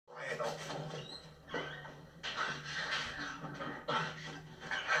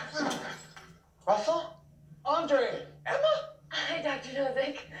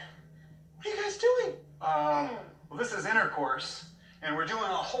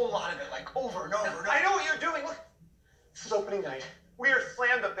whole lot of it, like over and over and over. I know what you're doing. Look, this is opening night. We are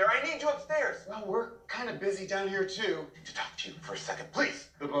slammed up there. I need you upstairs. Well, we're kind of busy down here, too. I need to talk to you for a second, please.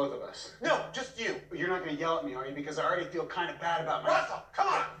 The both of us. No, just you. You're not going to yell at me, are you? Because I already feel kind of bad about my... Russell, come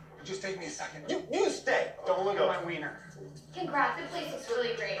on. Just take me a second. You stay. Don't look at my wiener. Congrats, the place looks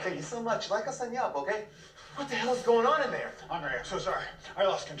really great. Thank you so much. Like us on Yelp, okay? What the hell is going on in there? Andre, I'm so sorry. I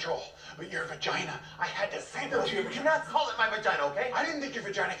lost control. But your vagina, I had to send it to you. Do not call it my vagina, okay? I didn't think your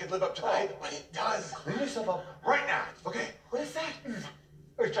vagina could live up to the hype, but it does. Clean yourself up Right now. Okay, what is that?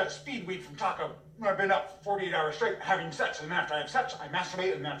 It's that speed weed from Taco. I've been up 48 hours straight having sex, and then after I have sex, I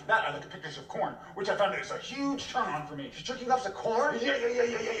masturbate, and then after that, I look at pictures of corn, which I found is a huge turn-on for me. You're jerking off the corn? Yeah.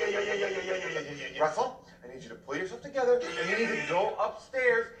 Russell, I need you to pull yourself together, and you need to go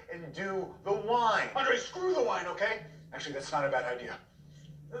upstairs and do the wine. Andre, screw the wine, okay? Actually, that's not a bad idea.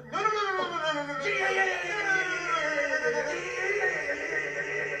 No.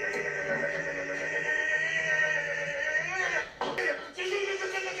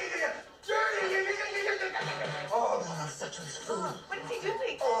 Oh, no, such was food. What is he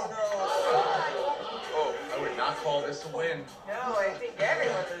doing? Oh, I would not call this a win. No, I think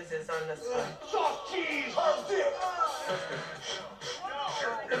everyone loses on this one. Soft cheese, hard dip.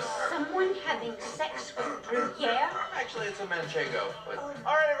 Is someone having sex with Gruyere? Actually, it's a manchego. But...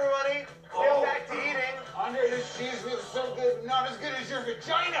 All right, everybody, get back to eating. Andre, this cheese feels so good, not as good as your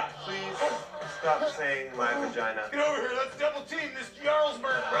vagina. Please stop saying my vagina. Get over here, let's double team this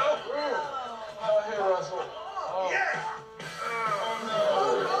Jarlsberg, bro. Oh, hey, Russell. Oh. Yeah! Oh, no.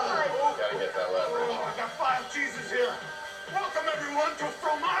 Gotta get that leverage. Oh, I got 5 cheeses here. Welcome, everyone, to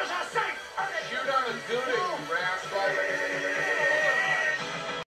Fromage